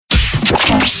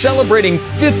celebrating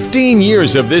 15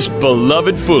 years of this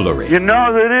beloved foolery. You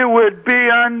know that it would be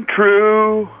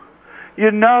untrue.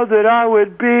 You know that I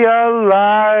would be a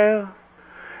liar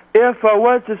if I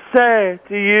was to say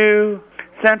to you,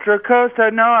 Central Coast, I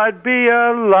know I'd be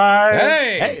a liar.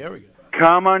 Hey, there we go.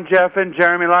 Come on, Jeff and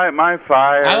Jeremy, light my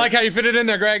fire. I like how you fit it in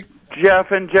there, Greg.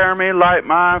 Jeff and Jeremy, light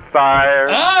my fire.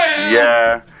 Oh,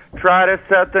 yeah. Try to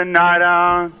set the night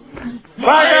on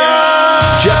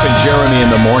fire. Jeff and Jeremy in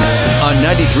the morning on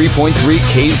 93.3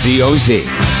 KZOZ.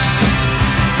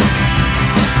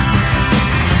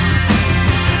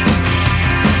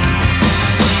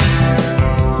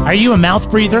 Are you a mouth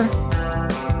breather?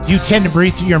 Do you tend to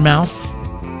breathe through your mouth?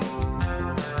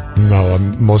 No,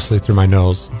 mostly through my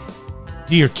nose.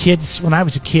 Do your kids, when I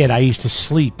was a kid, I used to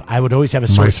sleep. I would always have a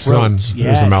sore throat. My son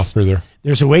is a mouth breather.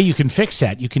 There's a way you can fix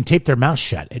that. You can tape their mouth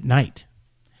shut at night.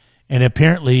 And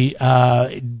apparently,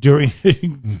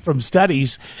 from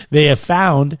studies, they have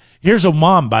found, here's a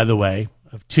mom, by the way,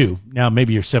 of two. Now,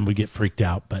 maybe your son would get freaked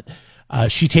out, but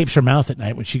she tapes her mouth at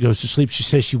night when she goes to sleep. She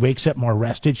says she wakes up more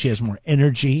rested. She has more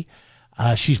energy.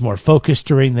 She's more focused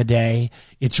during the day.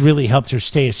 It's really helped her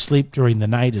stay asleep during the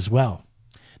night as well.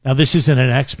 Now, this isn't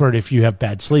an expert if you have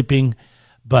bad sleeping,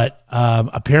 but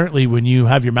apparently when you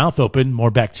have your mouth open, more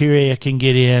bacteria can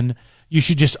get in. You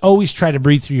should just always try to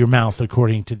breathe through your mouth,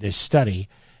 according to this study.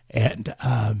 And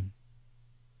well,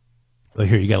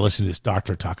 here, you got to listen to this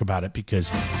doctor talk about it because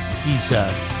he's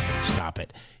stop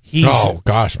it.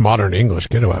 Gosh, modern English.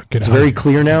 Get out. It's very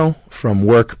clear now from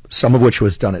work, some of which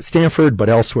was done at Stanford, but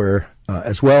elsewhere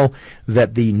as well,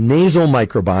 that the nasal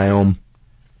microbiome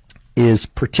is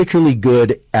particularly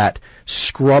good at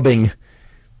scrubbing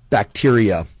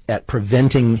bacteria, at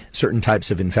preventing certain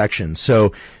types of infections.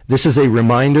 So this is a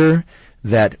reminder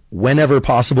that whenever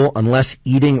possible, unless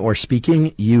eating or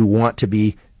speaking, you want to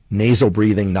be nasal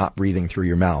breathing, not breathing through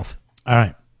your mouth. All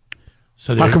right.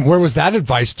 So where was that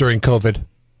advice during COVID?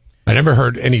 I never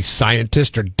heard any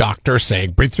scientist or doctor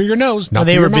saying, breathe through your nose, not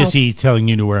they through were your mouth. busy telling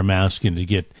you to wear a mask and to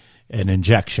get an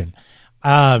injection.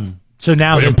 So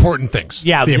now the important things.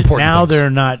 Yeah, now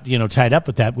they're not, tied up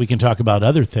with that. We can talk about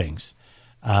other things.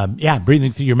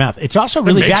 Breathing through your mouth. It's also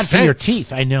really bad for your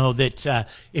teeth. I know that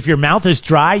if your mouth is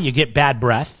dry, you get bad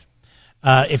breath.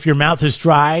 If your mouth is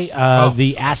dry,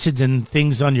 the acids and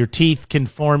things on your teeth can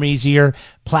form easier.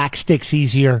 Plaque sticks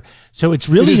easier. So it's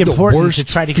really important to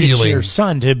try to get your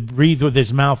son to breathe with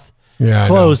his mouth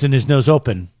closed and his nose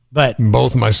open. But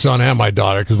both my son and my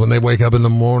daughter, because when they wake up in the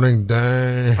morning,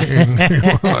 dang.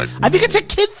 I think it's a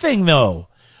kid thing, though.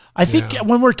 I think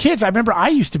when we're kids, I remember I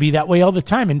used to be that way all the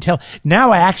time until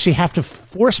now I actually have to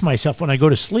force myself when I go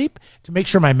to sleep to make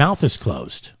sure my mouth is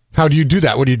closed. How do you do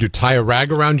that? What do you do? Tie a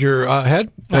rag around your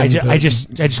head? I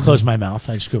just close my mouth.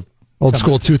 I just go. Old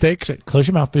school toothache? Close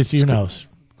your mouth, breathe through your nose.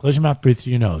 Close your mouth, breathe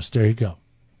through your nose. There you go.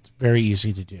 It's very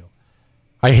easy to do.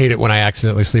 I hate it when I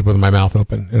accidentally sleep with my mouth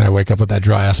open and I wake up with that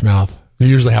dry ass mouth. It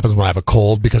usually happens when I have a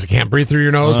cold because I can't breathe through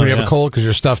your nose when you have a cold because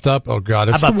you're stuffed up. Oh, God,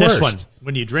 it's the worst. How about this one?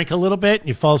 When you drink a little bit and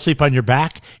you fall asleep on your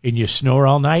back and you snore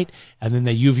all night, and then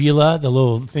the uvula, the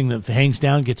little thing that hangs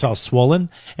down, gets all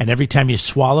swollen, and every time you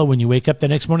swallow, when you wake up the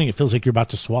next morning, it feels like you're about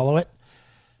to swallow it.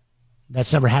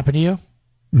 That's never happened to you?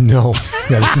 No,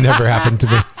 that has never happened to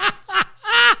me.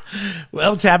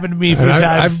 Well, it's happened to me a few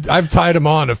times. I've tied them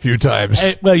on a few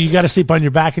times. Well, you got to sleep on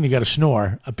your back and you got to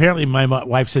snore. Apparently, my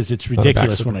wife says it's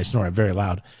ridiculous when I snore. I'm very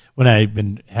loud when I've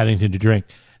been having to drink.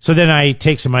 So then I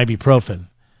take some ibuprofen.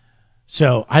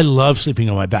 So I love sleeping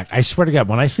on my back. I swear to God,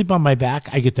 when I sleep on my back,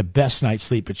 I get the best night's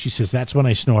sleep. But she says that's when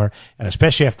I snore, and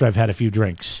especially after I've had a few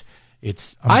drinks,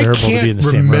 it's unbearable to be in the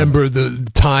same room. I can't remember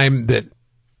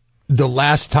the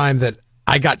last time that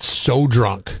I got so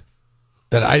drunk.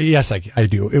 I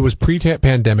do. It was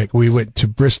pre-pandemic. We went to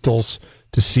Bristol's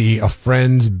to see a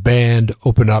friend's band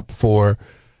open up for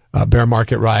Bear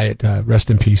Market Riot. Rest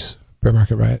in peace, Bear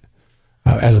Market Riot.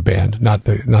 As a band, not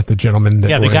the gentlemen. The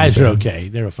guys are okay.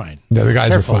 They were fine. Yeah, the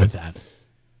guys Careful are fine. with that.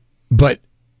 But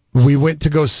we went to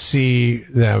go see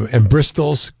them, and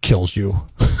Bristol's kills you.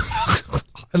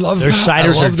 I love their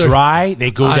ciders are dry. They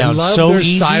go down so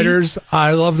easy.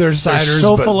 I love their ciders. They're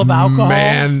so full of alcohol.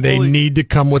 Man, they need to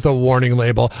come with a warning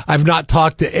label. I've not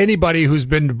talked to anybody who's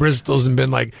been to Bristol's and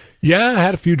been like, "Yeah, I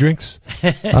had a few drinks."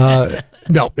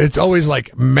 No, it's always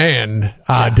like, "Man,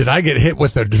 did I get hit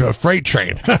with a freight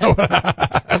train?" I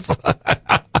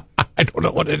don't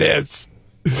know what it is.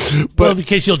 Well,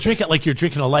 because you'll drink it like you're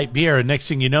drinking a light beer, and next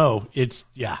thing you know, it's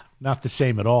not the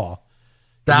same at all.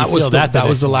 That was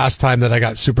the last time that I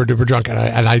got super duper drunk, and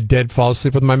I did fall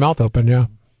asleep with my mouth open. Yeah.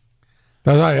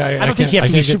 I don't think you have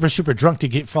to be super drunk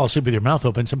to fall asleep with your mouth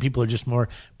open. Some people are just more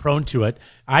prone to it.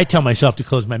 I tell myself to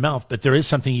close my mouth, but there is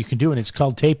something you can do, and it's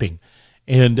called taping.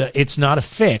 And it's not a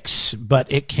fix,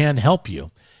 but it can help you.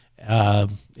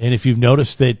 And if you've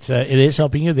noticed that it is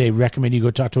helping you, they recommend you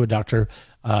go talk to a doctor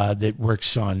that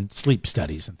works on sleep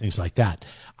studies and things like that.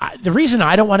 The reason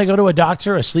I don't want to go to a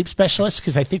doctor, a sleep specialist,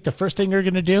 because I think the first thing they're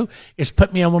going to do is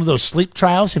put me on one of those sleep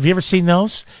trials. Have you ever seen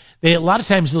those? A lot of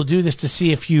times they'll do this to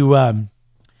see if you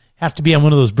have to be on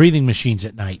one of those breathing machines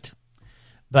at night.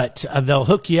 But they'll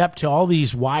hook you up to all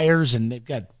these wires, and they've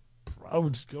got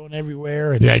probes going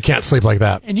everywhere. And, yeah, you can't sleep like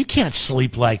that. And you can't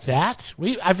sleep like that.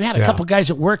 I've had a couple guys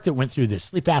at work that went through this,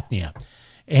 sleep apnea,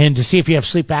 and to see if you have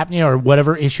sleep apnea or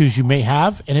whatever issues you may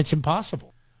have, and it's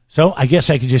impossible. So I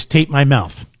guess I could just tape my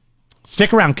mouth.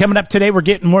 Stick around. Coming up today, we're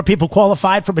getting more people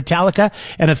qualified for Metallica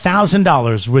and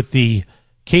 $1,000 with the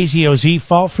KZOZ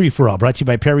Fall Free-For-All, brought to you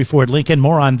by Perry Ford Lincoln.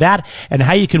 More on that and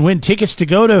how you can win tickets to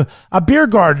go to a beer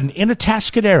garden in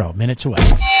Atascadero, minutes away.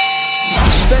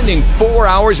 Spending 4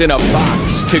 hours in a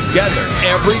box together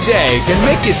every day can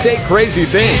make you say crazy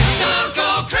things.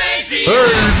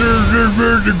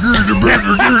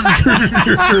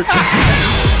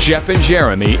 Jeff and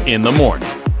Jeremy in the morning.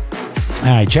 All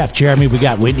right, Jeff, Jeremy, we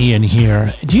got Whitney in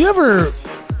here. Do you ever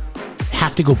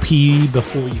have to go pee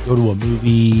before you go to a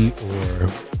movie, or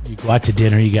you go out to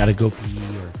dinner, you got to go pee,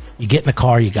 or you get in the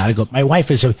car, you got to go? My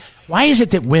wife is why is it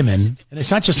that women, and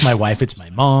it's not just my wife, it's my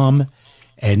mom,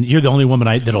 and you're the only woman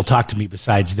that'll talk to me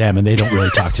besides them, and they don't really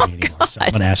talk to me anymore. So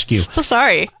I'm going to ask you. So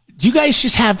sorry. Do you guys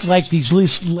just have like these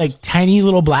like tiny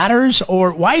little bladders,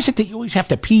 or why is it that you always have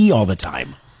to pee all the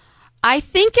time? I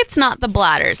think it's not the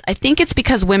bladders. I think it's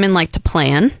because women like to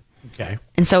plan. Okay.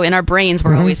 And so in our brains,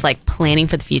 we're always like planning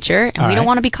for the future, and we don't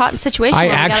want to be be caught in situations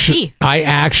where we gotta pee. I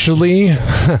actually,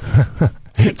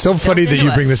 it's so funny that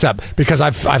you bring this up, because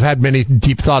I've had many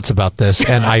deep thoughts about this,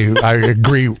 and I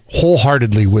agree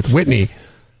wholeheartedly with Whitney.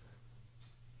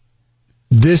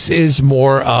 This is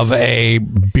more of a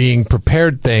being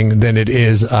prepared thing than it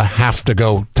is a have to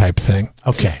go type thing.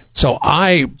 Okay. So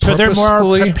they're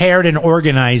more prepared and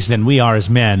organized than we are as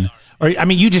men. Or, I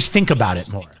mean, you just think about it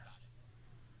more.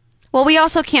 Well, we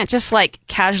also can't just like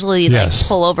casually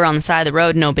pull over on the side of the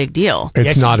road. No big deal.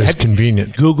 It's not as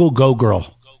convenient. Google Go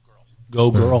Girl. Go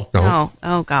Girl. No.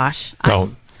 Oh gosh.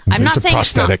 Don't. I'm not it's saying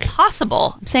prosthetic. it's not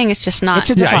possible. I'm saying it's just not.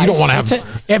 It's a device. Yeah, you don't want to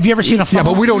have. Have you ever seen a phone? Yeah,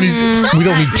 but we don't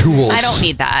need tools. I don't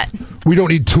need that. We don't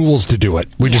need tools to do it.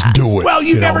 We just do it. Well,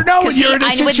 you never know when you're in a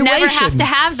I situation. would never have to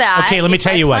have that. Okay, let me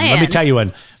tell you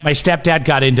one. My stepdad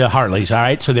got into Harleys, all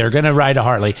right? So they're going to ride a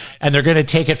Harley, and they're going to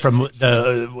take it from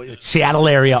the Seattle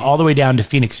area all the way down to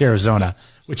Phoenix, Arizona,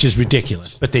 which is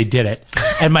ridiculous, but they did it.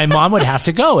 And my mom would have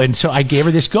to go, and so I gave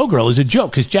her this Go Girl as a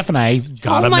joke, because Jeff and I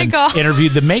got him and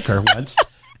interviewed the maker once.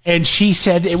 And she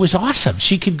said it was awesome.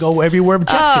 She could go everywhere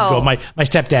Jeff could go. My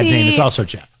stepdad's name is also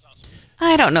Jeff.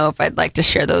 I don't know if I'd like to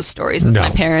share those stories with my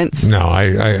parents. No,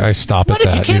 I stop at that.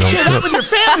 What if you can't share that with your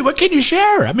family? What can you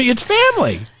share? I mean, it's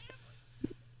family.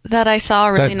 That I saw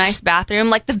a really nice bathroom.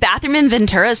 Like the bathroom in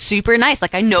Ventura is super nice.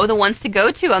 Like I know the ones to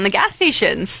go to on the gas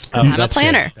stations. I'm a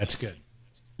planner. Good. That's good.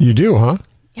 You do, huh?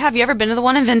 Yeah, have you ever been to the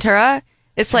one in Ventura?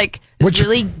 It's like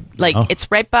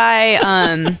it's right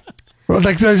by well,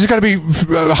 like there's got to be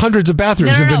hundreds of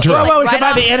bathrooms in Ventura. Whoa, is it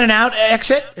by the In and Out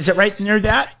exit? Is it right near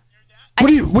that? What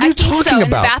are you talking about? And the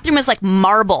bathroom is like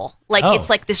marble. Like it's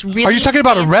like this really. Are you talking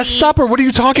about a rest stop, or what are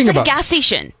you talking about? A gas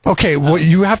station. Okay, well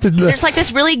you have to. There's like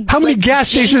this really. How many gas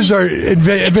stations are in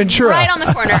Ventura? Right on the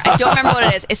corner. I don't remember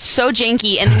what it is. It's so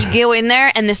janky, and then you go in there,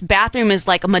 and this bathroom is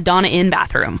like a Madonna Inn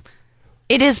bathroom.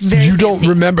 It is very. You don't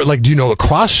remember? Like, do you know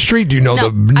across street? Do you know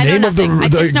the name of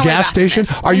the gas station?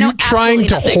 Are you trying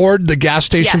to hoard the gas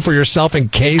station for yourself in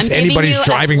case anybody's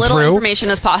driving through? As little information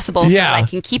as possible. So that I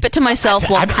can keep it to myself.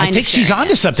 I think she's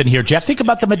onto something here, Jeff. Think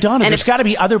about the Madonna. There's got to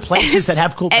be other places that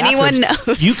have cool bathrooms. Anyone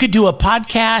knows? You could do a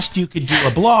podcast. You could do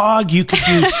a blog. You could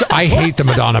do. I hate the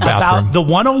Madonna bathroom. About the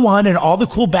 101 and all the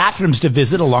cool bathrooms to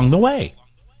visit along the way.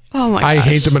 Oh my gosh. I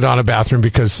hate the Madonna bathroom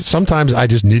because sometimes I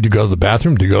just need to go to the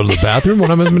bathroom when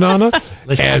I'm in Madonna.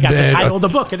 Listen, I got the title of the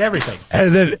book and everything.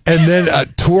 And then a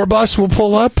tour bus will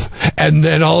pull up, and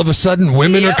then all of a sudden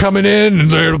women are coming in and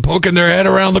they're poking their head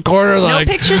around the corner like,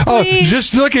 no pictures, please.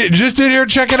 just in here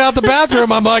checking out the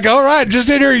bathroom. I'm like, all right, just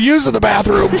in here using the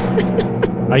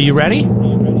bathroom. Are you ready?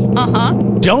 Uh-huh.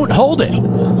 Don't hold it.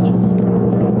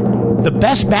 The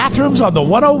best bathrooms on the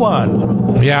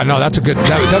 101. Yeah, no, that'd be a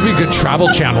good Travel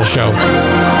Channel show.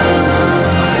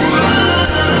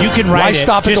 You can write Why it.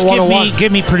 stop at Just the 101?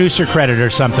 give me producer credit or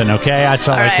something, okay? That's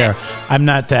all I right. care. I'm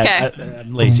not that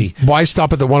I'm lazy. Why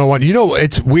stop at the 101? You know,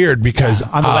 it's weird because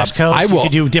On the West Coast, I will you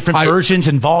could do different versions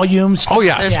and volumes. Oh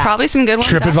yeah, There's probably some good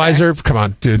ones. out there. TripAdvisor, come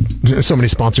on, dude. So many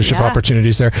sponsorship Yeah.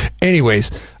 opportunities there.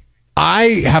 Anyways,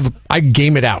 I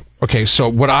game it out. Okay, so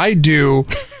what I do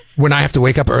when I have to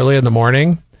wake up early in the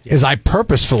morning is I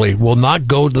purposefully will not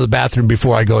go to the bathroom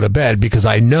before I go to bed because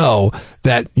I know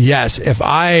that yes, if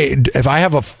I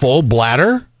have a full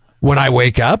bladder when I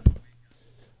wake up,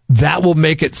 that will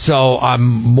make it so I'm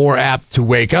more apt to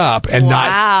wake up and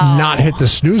not hit the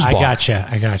snooze bar.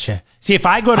 I gotcha. See, if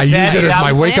I go to I bed use it as without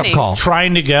my wake up planning. call.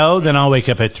 trying to go, then I'll wake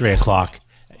up at 3 o'clock.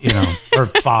 Or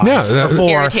 5 Yeah, or 4.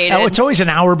 Irritated. Oh, it's always an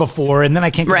hour before, and then I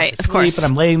can't go Right, to of sleep, course. and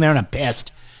I'm laying there and I'm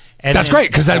pissed. And That's then- great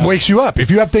because that wakes you up. If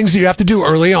you have things that you have to do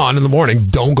early on in the morning,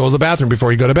 don't go to the bathroom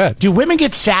before you go to bed. Do women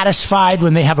get satisfied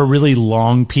when they have a really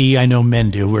long pee? I know men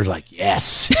do. We're like,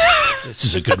 yes, this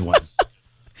is a good one.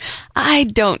 I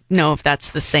don't know if that's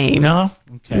the same. No?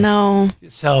 Okay. No.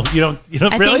 So you don't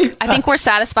really? I think we're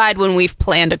satisfied when we've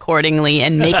planned accordingly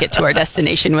and make it to our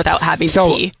destination without having to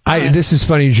So pee. this is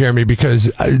funny, Jeremy,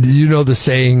 because you know the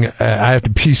saying, I have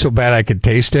to pee so bad I could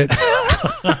taste it.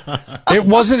 It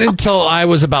wasn't until I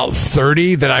was about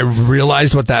 30 that I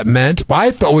realized what that meant.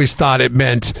 I always thought it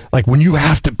meant like when you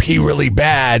have to pee really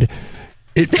bad,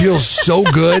 it feels so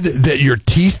good that your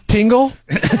teeth tingle.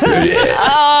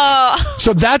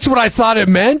 So that's what I thought it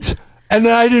meant. And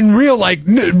then I didn't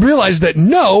realize that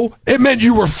it meant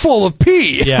you were full of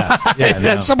pee. Yeah, And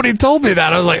no. somebody told me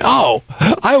that. I was like, oh,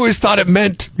 I always thought it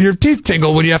meant your teeth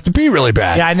tingle when you have to pee really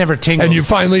bad. Yeah, I never tingled. And you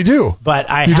finally do. But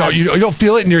you don't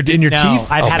feel it in your No, teeth.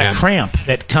 I've had man. a cramp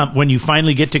that come when you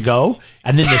finally get to go,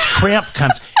 and then this cramp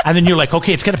comes, and then you're like,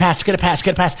 okay, it's gonna pass,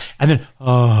 and then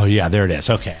oh yeah, there it is.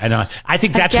 Okay, I know. I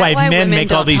think that's I get why men women make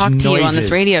don't all these talk noises to you on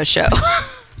this radio show.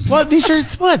 Well, these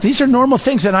are normal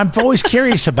things, and I'm always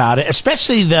curious about it,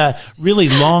 especially the really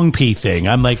long pee thing.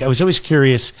 I was always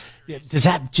curious. Does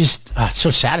that just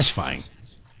so satisfying?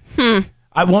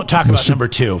 I won't talk about number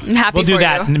 2. I'm happy we'll do for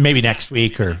that you. maybe next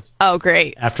week or Oh,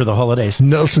 great. after the holidays.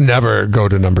 Let's never go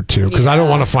to number 2 because I don't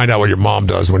want to find out what your mom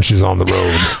does when she's on the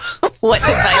road. What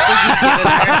devices you've given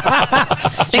her.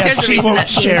 I think there's a she reason won't that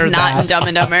share she's not that. in Dumb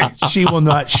and Dumber. She will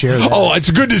not share that. Oh,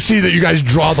 it's good to see that you guys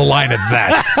draw the line at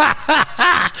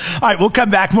that. All right, we'll come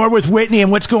back more with Whitney and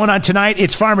what's going on tonight.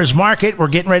 It's Farmers Market. We're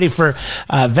getting ready for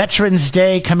Veterans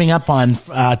Day coming up on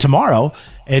tomorrow.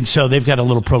 And so they've got a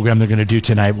little program they're going to do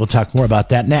tonight. We'll talk more about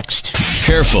that next.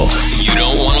 Careful. You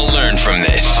don't want to learn from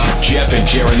this. Jeff and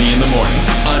Jeremy in the morning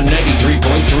on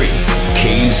 93.3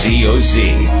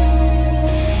 KZOZ.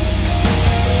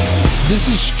 This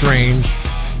is strange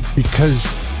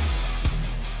because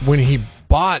when he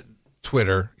bought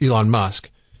Twitter, Elon Musk,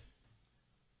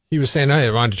 he was saying, I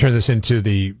wanted to turn this into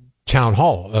the town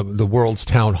hall, the world's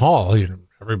town hall.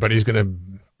 Everybody's going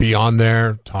to be on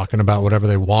there talking about whatever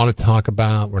they want to talk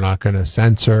about. We're not going to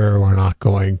censor. We're not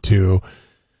going to,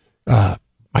 I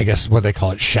guess what they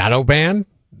call it, shadow ban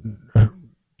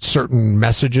certain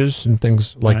messages and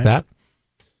things like Right. that.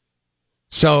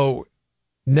 So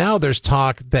now there's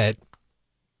talk that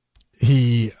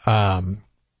he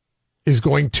is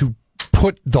going to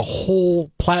put the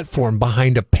whole platform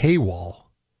behind a paywall,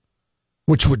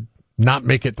 which would not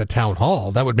make it the town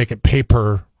hall. That would make it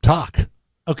pay-per talk,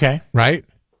 Okay. right?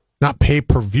 Not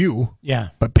pay-per-view, Yeah.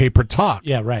 but pay-per-talk.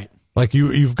 Yeah, right. Like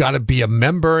you've got to be a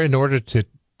member in order to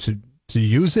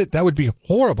use it. That would be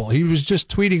horrible. He was just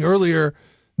tweeting earlier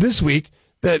this week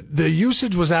that the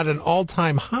usage was at an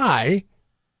all-time high,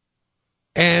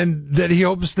 and that he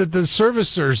hopes that the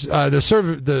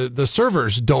the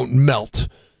servers don't melt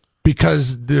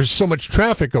because there's so much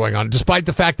traffic going on. Despite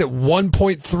the fact that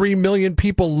 1.3 million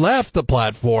people left the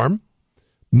platform,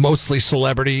 mostly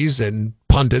celebrities and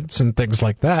pundits and things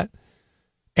like that,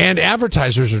 and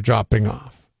advertisers are dropping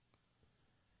off.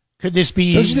 Could this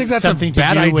be Don't you think that's a something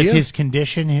bad to do with idea? his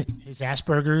condition, his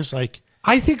Asperger's? Like,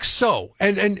 I think so,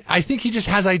 and I think he just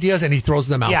has ideas and he throws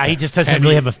them out. yeah, he there. just doesn't And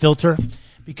really he- have a filter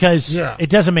because Yeah. it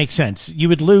doesn't make sense. You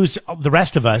would lose the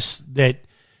rest of us that,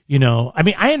 I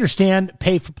mean, I understand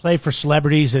pay for play for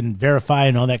celebrities and verify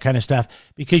and all that kind of stuff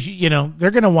because,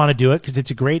 they're going to want to do it because it's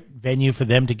a great venue for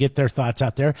them to get their thoughts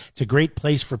out there. It's a great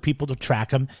place for people to track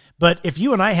them. But if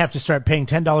you and I have to start paying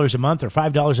 $10 a month or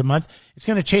 $5 a month, it's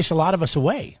going to chase a lot of us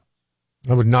away.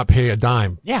 I would not pay a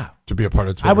dime Yeah. to be a part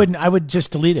of Twitter. I would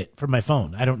just delete it from my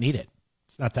phone. I don't need it.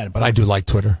 It's not that important. But I do like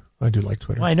Twitter.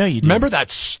 Well, I know you do. Remember that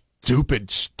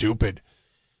stupid.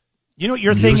 You know what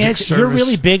your thing Music is? You're service.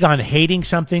 really big on hating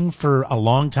something for a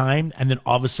long time, and then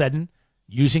all of a sudden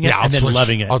using it and then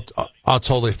loving it. I'll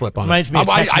totally flip on Reminds it. me of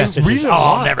text messages. I read it a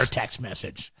lot. I'll never text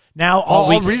message. Now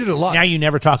I'll read it a lot. Now you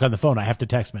never talk on the phone. I have to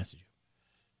text message you.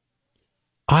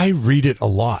 I read it a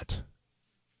lot.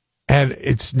 And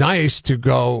it's nice to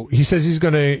go. He says he's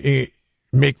going to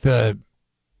make the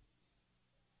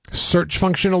search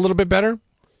function a little bit better.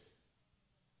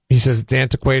 He says it's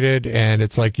antiquated and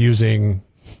it's like using,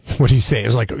 what do you say? It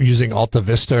was like using Alta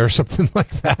Vista or something like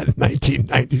that in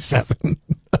 1997.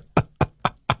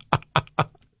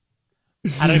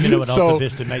 I don't even know what Alta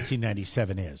Vista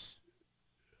 1997 is.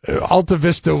 Alta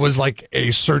Vista was like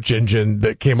a search engine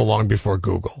that came along before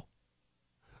Google.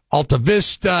 Alta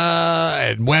Vista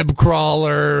and Web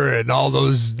Crawler and all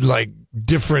those like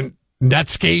different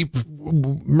Netscape.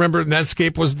 Remember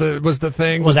Netscape was the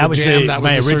thing. Well, that was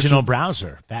my original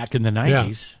browser back in the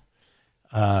 90s.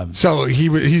 Yeah. So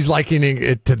he's likening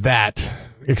it to that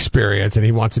experience, and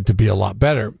he wants it to be a lot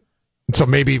better. So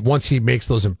maybe once he makes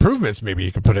those improvements, maybe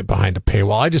you can put it behind a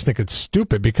paywall. I just think it's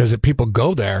stupid because if people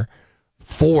go there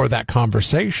for that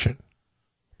conversation,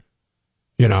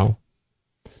 you know.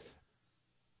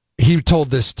 He told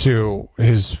this to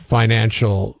his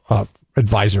financial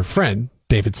advisor friend,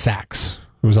 David Sachs,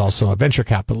 who's also a venture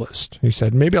capitalist. He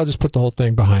said, maybe I'll just put the whole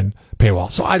thing behind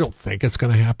paywall. So I don't think it's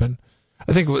going to happen.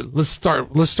 I think let's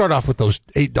start off with those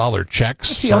 $8 checks.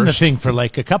 Let's see on the thing for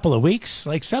like a couple of weeks.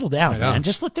 Like, settle down, man.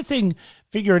 Just let the thing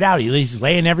figure it out. He's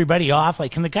laying everybody off.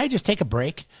 Like, can the guy just take a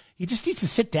break? He just needs to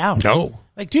sit down. No.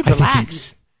 Like, dude,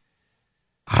 relax.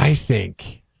 I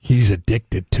think he's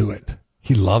addicted to it.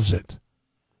 He loves it.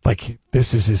 Like,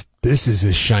 this is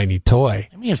his shiny toy.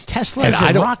 I mean, it's Teslas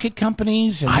and rocket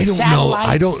companies and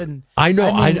satellites.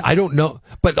 I don't know.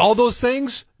 But all those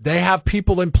things, they have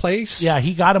people in place. Yeah,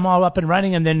 he got them all up and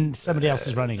running, and then somebody else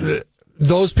is running it.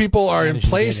 Those people are in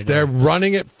place. They're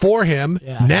running it for him.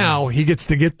 Yeah. Now he gets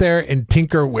to get there and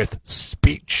tinker with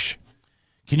speech.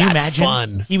 Can you imagine?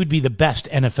 Fun. He would be the best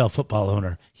NFL football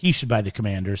owner. He should buy the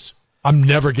Commanders. I'm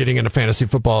never getting in a fantasy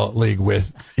football league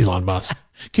with Elon Musk.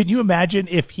 Can you imagine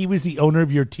if he was the owner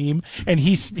of your team and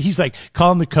he's like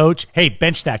calling the coach, hey,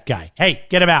 bench that guy. Hey,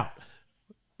 get him out.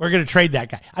 We're going to trade that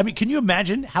guy. I mean, can you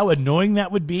imagine how annoying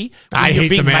that would be? I hate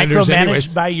being the Commanders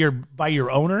micromanaged by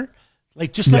your owner.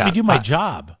 Like, just let me do my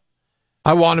job.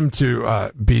 I want him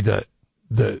to be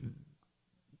the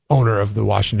owner of the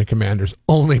Washington Commanders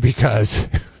only because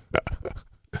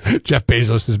Jeff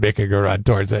Bezos is making a run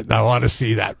towards it. And I want to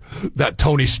see that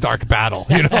Tony Stark battle,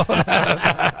 you know?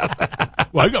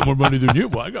 Well, I got more money than you.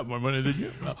 Well, I got more money than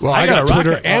you. Well, I got a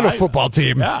Twitter and a football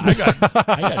team. Yeah, I got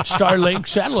Starlink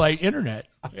satellite internet.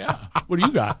 Yeah. What do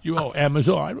you got? You owe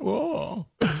Amazon. Whoa.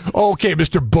 Okay,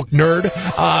 Mr. Book Nerd.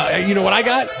 You know what I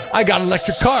got? I got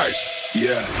electric cars.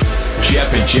 Yeah.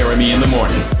 Jeff and Jeremy in the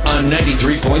morning on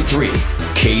 93.3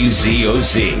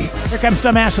 KZOZ. Here comes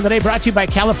Dumbass of the Day, brought to you by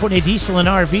California Diesel and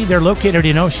RV. They're located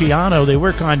in Oceano. They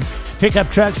work on pickup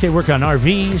trucks. They work on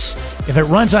RVs. If it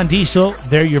runs on diesel,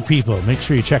 they're your people. Make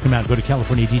sure you check them out. Go to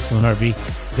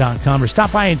CaliforniaDieselAndRV.com or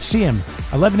stop by and see them.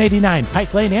 1189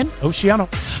 Pike Lane in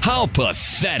Oceano. How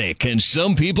pathetic can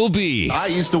some people be? I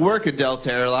used to work at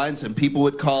Delta Airlines, and people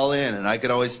would call in, and I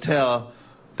could always tell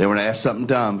they were going to ask something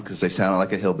dumb because they sounded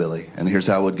like a hillbilly. And here's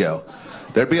how it would go.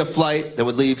 There'd be a flight that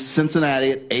would leave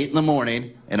Cincinnati at 8 in the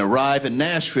morning and arrive in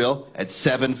Nashville at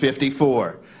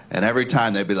 7:54. And every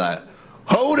time they'd be like,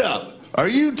 hold up, are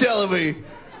you telling me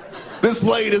this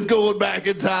plane is going back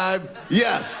in time?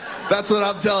 Yes, that's what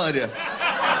I'm telling you.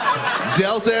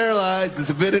 Delta Airlines is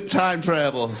invented time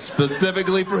travel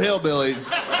specifically for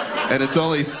hillbillies, and it's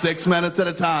only 6 minutes at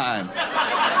a time.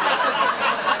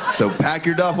 So pack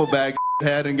your duffel bag,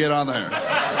 head, and get on there.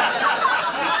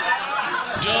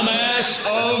 Dumbass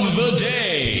of the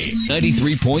Day.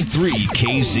 93.3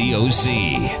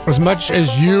 KZOZ. As much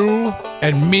as you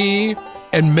and me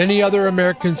and many other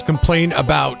Americans complain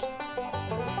about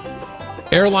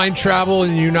airline travel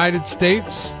in the United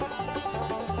States,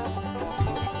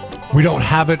 we don't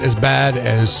have it as bad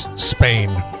as Spain.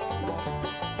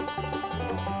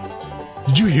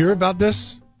 Did you hear about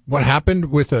this? What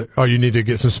happened with you need to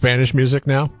get some Spanish music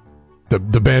now?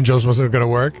 The banjos wasn't going to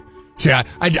work? See, I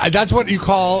that's what you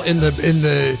call in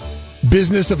the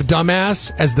business of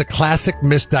dumbass as the classic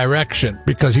misdirection,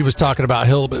 because he was talking about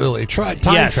hillbilly time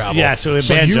travel. Yeah, so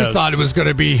you thought it was going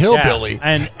to be hillbilly,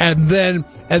 yeah, and then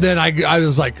I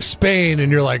was like Spain,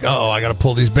 and you're like, oh, I got to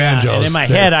pull these banjos. And in my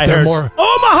head, I heard more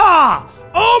Omaha,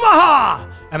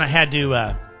 and I had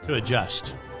to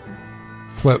adjust.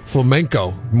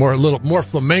 Flamenco, more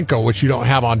flamenco, which you don't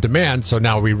have on demand. So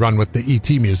now we run with the ET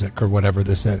music or whatever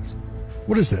this is.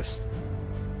 What is this?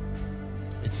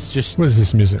 It's just, what is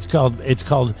this music? It's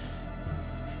called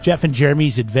Jeff and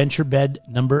Jeremy's Adventure Bed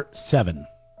number 7.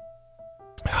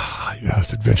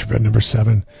 Yes, Adventure Bed number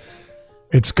 7.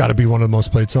 It's got to be one of the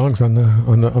most played songs on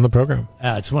the program.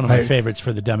 It's one of my favorites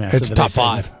for the dumbass. It's top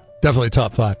 5. Definitely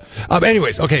top 5.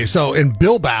 Anyways, okay, so in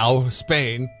Bilbao,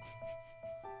 Spain,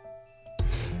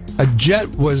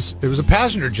 it was a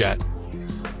passenger jet.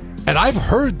 And I've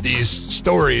heard these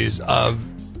stories of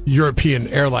European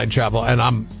airline travel, and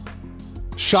I'm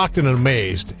shocked and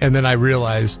amazed. And then I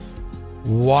realized,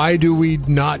 why do we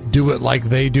not do it like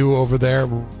they do over there?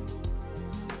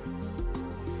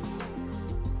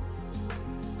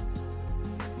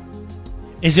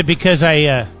 Is it because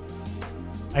I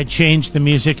changed the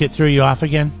music, it threw you off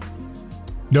again?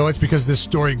 No, it's because this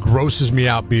story grosses me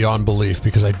out beyond belief,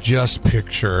 because I just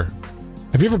picture...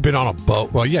 Have you ever been on a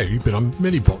boat? Well, yeah, you've been on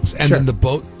many boats. And then the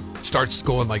boat starts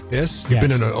going like this. You've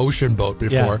been in an ocean boat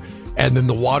before. Yeah. And then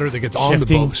the water that gets on the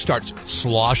boat starts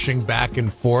sloshing back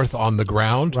and forth on the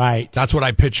ground. Right. That's what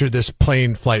I pictured this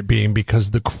plane flight being,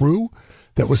 because the crew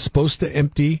that was supposed to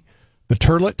empty the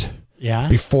turlet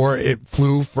before it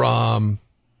flew from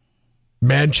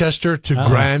Manchester to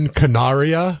Gran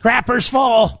Canaria. Crapper's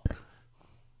full.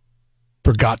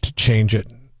 Forgot to change it.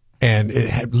 And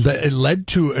it led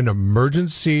to an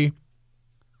emergency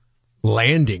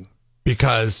landing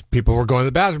because people were going to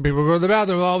the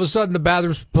bathroom. All of a sudden, the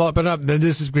bathroom's popping up, and then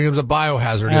this becomes a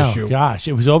biohazard issue. Oh, gosh.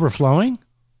 It was overflowing?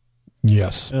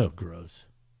 Yes. Oh, gross.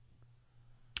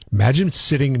 Imagine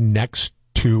sitting next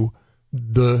to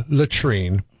the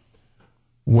latrine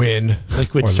when...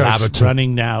 Liquid starts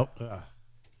running now.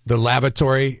 The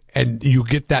lavatory, and you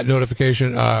get that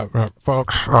notification,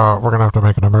 folks, we're going to have to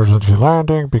make an emergency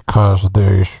landing because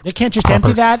they can't just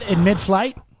empty that in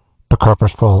mid-flight? The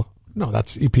crapper's full. No,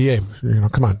 that's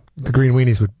EPA. Come on. The Green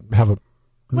Weenies would have a...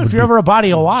 Well, if you're over a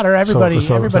body of water, everybody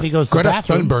goes to the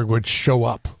bathroom. Greta Thunberg would show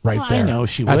up there. I know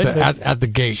she would. At the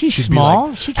gate. She's She'd small. Be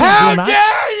like, she can't how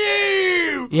dare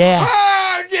you! Yeah.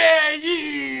 How dare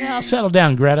you! Now, settle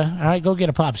down, Greta. All right, go get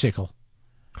a popsicle.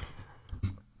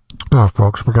 No,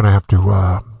 folks, we're going to have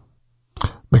to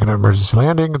make an emergency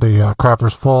landing. The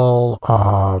crapper's full.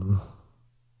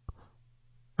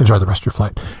 Enjoy the rest of your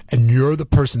flight. And you're the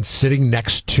person sitting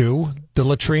next to the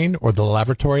latrine, or the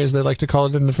lavatory, as they like to call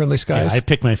it in the Friendly Skies. Yeah, I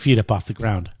pick my feet up off the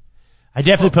ground. I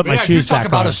definitely put my shoes back on. You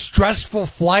talk about a stressful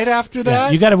flight after that? Yeah,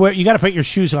 you got to put your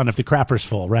shoes on if the crapper's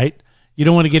full, right? You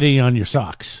don't want to get any on your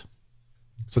socks.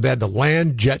 So they had to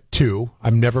land Jet 2.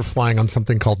 I'm never flying on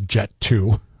something called Jet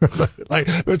 2. Like,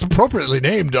 it's appropriately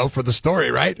named, though, for the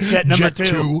story, right? Jet number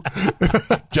 2.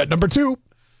 Jet number 2.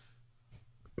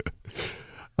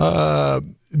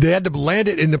 They had to land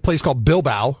it in a place called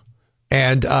Bilbao,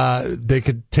 and they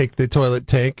could take the toilet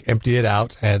tank, empty it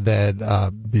out, and then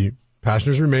the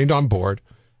passengers remained on board.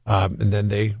 And then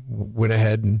they went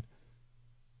ahead and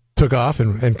took off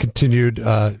and continued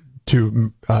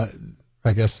to,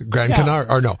 I guess, Gran Canaria,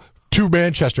 or no, to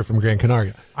Manchester from Gran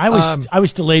Canaria. I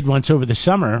was delayed once over the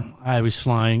summer. I was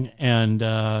flying and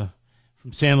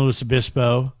from San Luis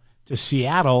Obispo to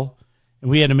Seattle, and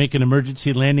we had to make an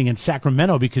emergency landing in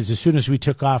Sacramento because as soon as we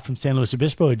took off from San Luis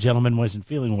Obispo, a gentleman wasn't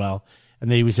feeling well,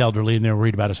 and he was elderly, and they were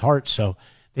worried about his heart, so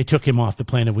they took him off the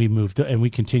plane, and we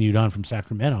continued on from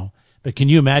Sacramento. But can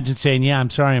you imagine saying, "Yeah, I'm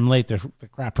sorry, I'm late. The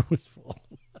crapper was full."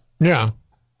 Yeah,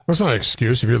 that's not an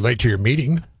excuse if you're late to your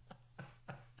meeting.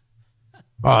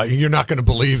 You're not going to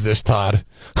believe this, Todd,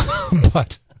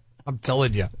 but I'm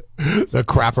telling you, the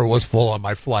crapper was full on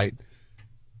my flight.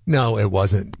 No, it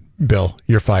wasn't. Bill,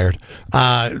 you're fired.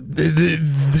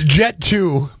 The Jet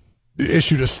 2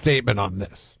 issued a statement on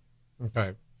this.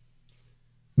 Okay.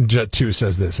 Jet 2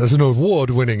 says this: as an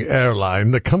award-winning airline,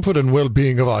 the comfort and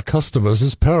well-being of our customers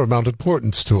is paramount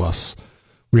importance to us.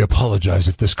 We apologize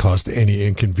if this caused any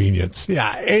inconvenience.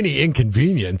 Yeah, any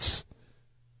inconvenience?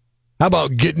 How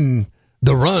about getting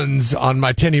the runs on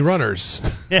my Tenny runners?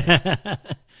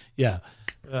 Yeah.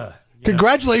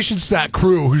 Congratulations to that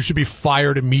crew who should be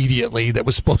fired immediately that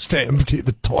was supposed to empty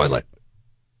the toilet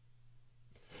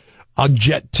on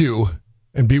Jet 2.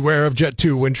 And beware of Jet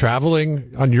 2 when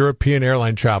traveling on European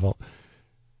airline travel.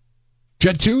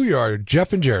 Jet 2, you are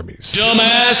Jeff and Jeremy's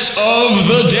Dumbass of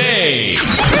the Day.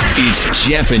 It's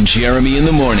Jeff and Jeremy in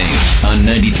the morning on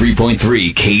 93.3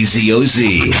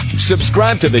 KZOZ.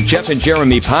 Subscribe to the Jeff and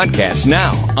Jeremy podcast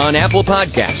now on Apple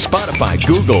Podcasts, Spotify,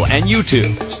 Google, and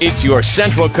YouTube. It's your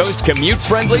Central Coast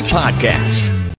commute-friendly podcast.